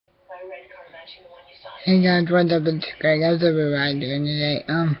Hey guys, what's up? It's Greg. How's everybody doing today?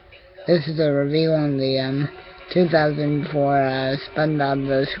 This is a review on the 2004 SpongeBob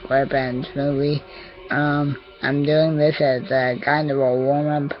the SquarePants movie. I'm doing this as a kind of a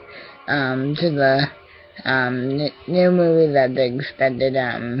warm-up to the new movie that's expected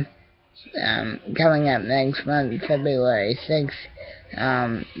coming up next month, February 6th.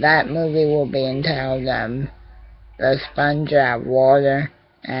 That movie will be entitled The Sponge Out of Water,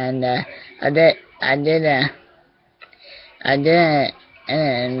 and I did an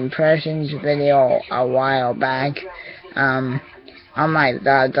impressions video a while back on my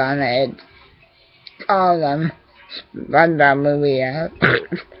thoughts on it. It's called SpongeBob movie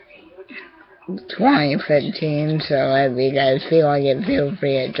 2015, so if you guys feel like it, feel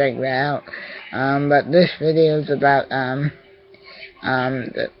free to check that out. But this video is about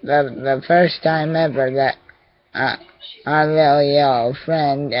the first time ever that our little yellow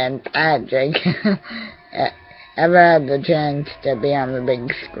friend and Patrick ever had the chance to be on the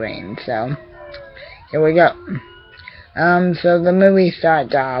big screen. So here we go. So the movie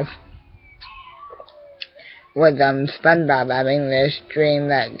starts off with SpongeBob having this dream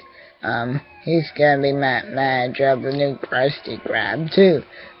that he's gonna be manager of the new Krusty Krab too,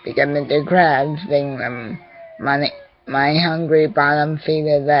 because Mr. Krabs, being the my hungry bottom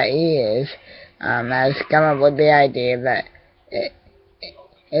feeder that he is, has come up with the idea that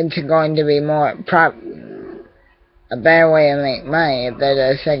it's going to be a better way to make money if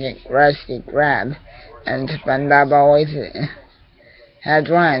there's a second Krusty Krab, and SpongeBob always has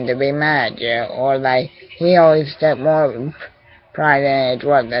wanted to be manager, or like he always took more pride in his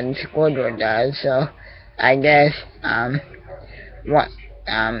work than Squidward does. So I guess now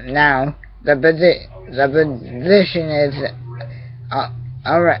the position is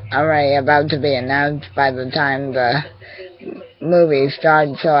already about to be announced by the time the movie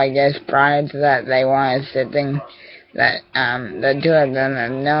starts. So I guess prior to that, they want us to think that the two of them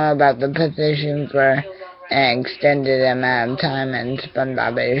have known about the position for an extended amount of time, and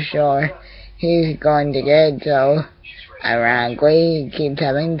SpongeBob is sure he's going to get it, so ironically he keeps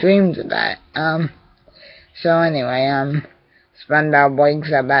having dreams about it. So anyway, SpongeBob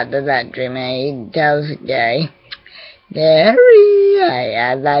wakes up after that dream and he tells Gary, I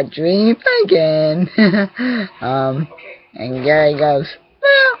had that dream again. And Gary goes,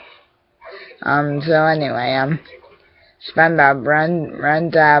 well. So anyway, SpongeBob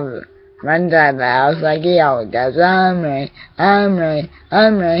runs out of the house like he always does. I'm ready.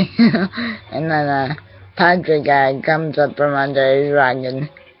 And then Patrick comes up from under his rock and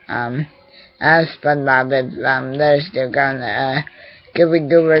asks SpongeBob if they're still going to Gooby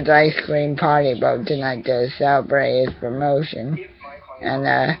Goober's ice cream party boat tonight to celebrate his promotion. And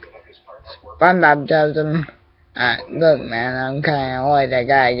SpongeBob tells him, look man, I'm kinda late, I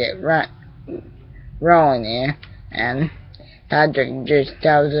gotta get rolling here. And Patrick just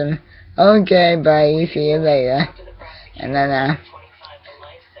tells him, okay bye, see you later. And then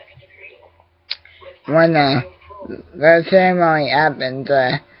when the ceremony happens,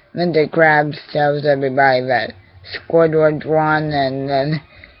 Mr. Krabs tells everybody that Squidward won, and then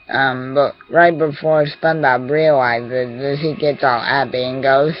but right before SpongeBob realizes this, he gets all happy and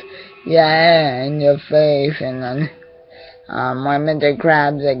goes, yeah, in your face. And then when Mr.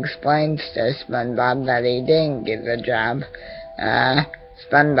 Krabs explains to SpongeBob that he didn't get the job,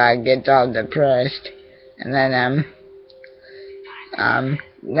 SpongeBob gets all depressed. And then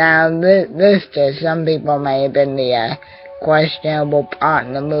now this to some people may have been the questionable part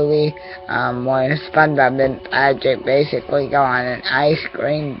in the movie, where SpongeBob and Patrick basically go on an ice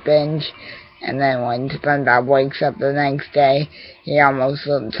cream binge, and then when SpongeBob wakes up the next day, he almost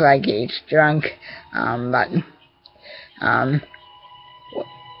looks like he's drunk, and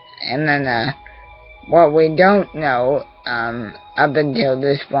then what we don't know up until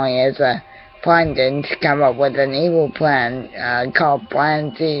this point is Plankton's come up with an evil plan called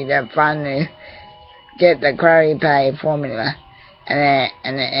Plan C to finally get the Krabby Patty formula, and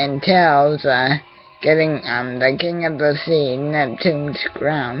it entails getting the King of the Sea, Neptune's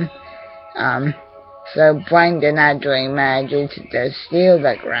crown. So Plankton actually manages to steal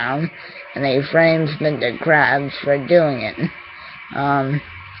the crown, and he frames Mr. Krabs for doing it.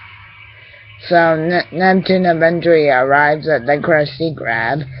 So Neptune eventually arrives at the Krusty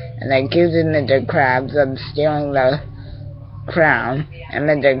Krab and accuses Mr. Krabs of stealing the crown, and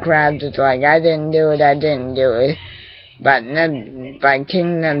Mr. Krabs is like, I didn't do it. But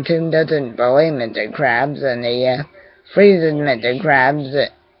King Neptune doesn't believe Mr. Krabs, and he freezes Mr. Krabs,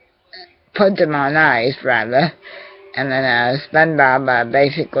 puts him on ice rather, and then SpongeBob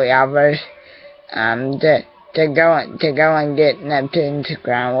basically offers to go and get Neptune's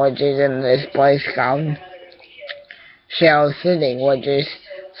crown, which is in this place called Shell City, which is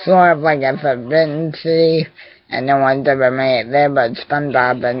sort of like a forbidden city, and no one's ever made it there, but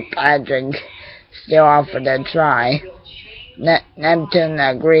SpongeBob and Patrick still offer to try. Neptune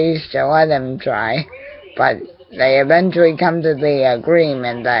agrees to let him try, but they eventually come to the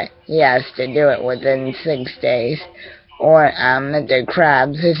agreement that he has to do it within 6 days, or Mr.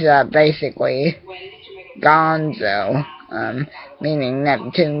 Krabs is basically gonzo, meaning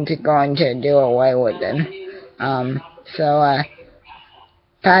Neptune's going to do away with him. So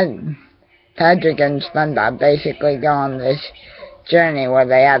Patrick and SpongeBob basically go on this journey where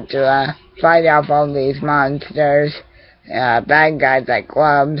they have to fight off all these monsters, bad guys like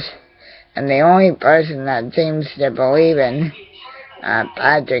Glubs, and the only person that seems to believe in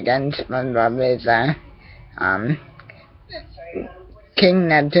Patrick and SpongeBob is King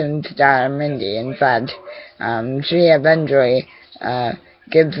Neptune's daughter Mindy. In fact, she eventually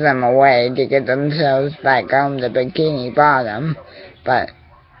gives them away to get themselves back home to Bikini Bottom, but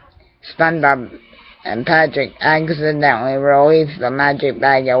SpongeBob and Patrick accidentally release the magic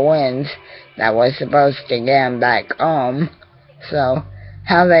bag of winds that was supposed to get them back home. So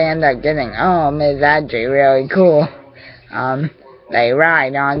how they end up getting home is actually really cool. They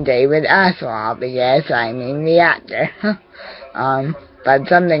ride on David Hasselhoff, yes, I mean the actor. But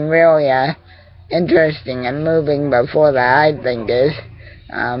something really interesting and moving before that, I think, is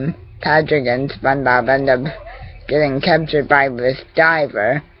Patrick and SpongeBob end up getting captured by this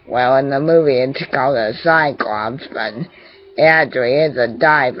diver. Well, in the movie it's called a Cyclops, but it actually is a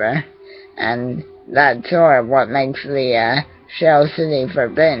diver, and that's sort of what makes the Shell City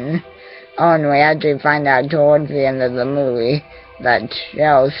forbidden. Oh, and we actually find out towards the end of the movie that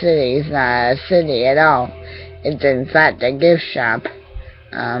Shell City is not a city at all. It's in fact a gift shop.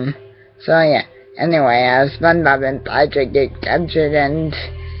 So yeah. Anyway, SpongeBob and Patrick get captured and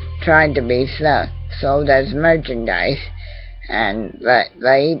tried to be sold as merchandise, and the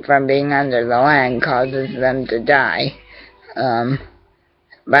heat from being under the land causes them to die.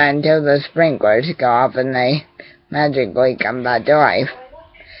 But until the sprinklers go off and they magically come back to life.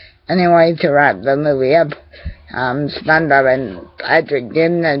 Anyway, to wrap the movie up, SpongeBob and Patrick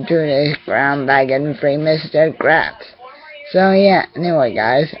give Neptune his crown back and free Mr. Krabs. So yeah, anyway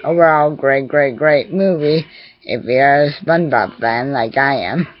guys, overall great movie if you're a SpongeBob fan like I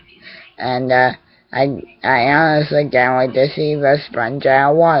am. And I honestly can't wait to see the sponge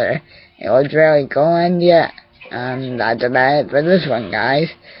out of water. It was really cool, and yeah, that's about it for this one, guys.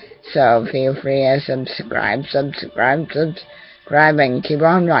 So feel free to subscribe, and keep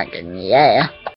on rocking, yeah.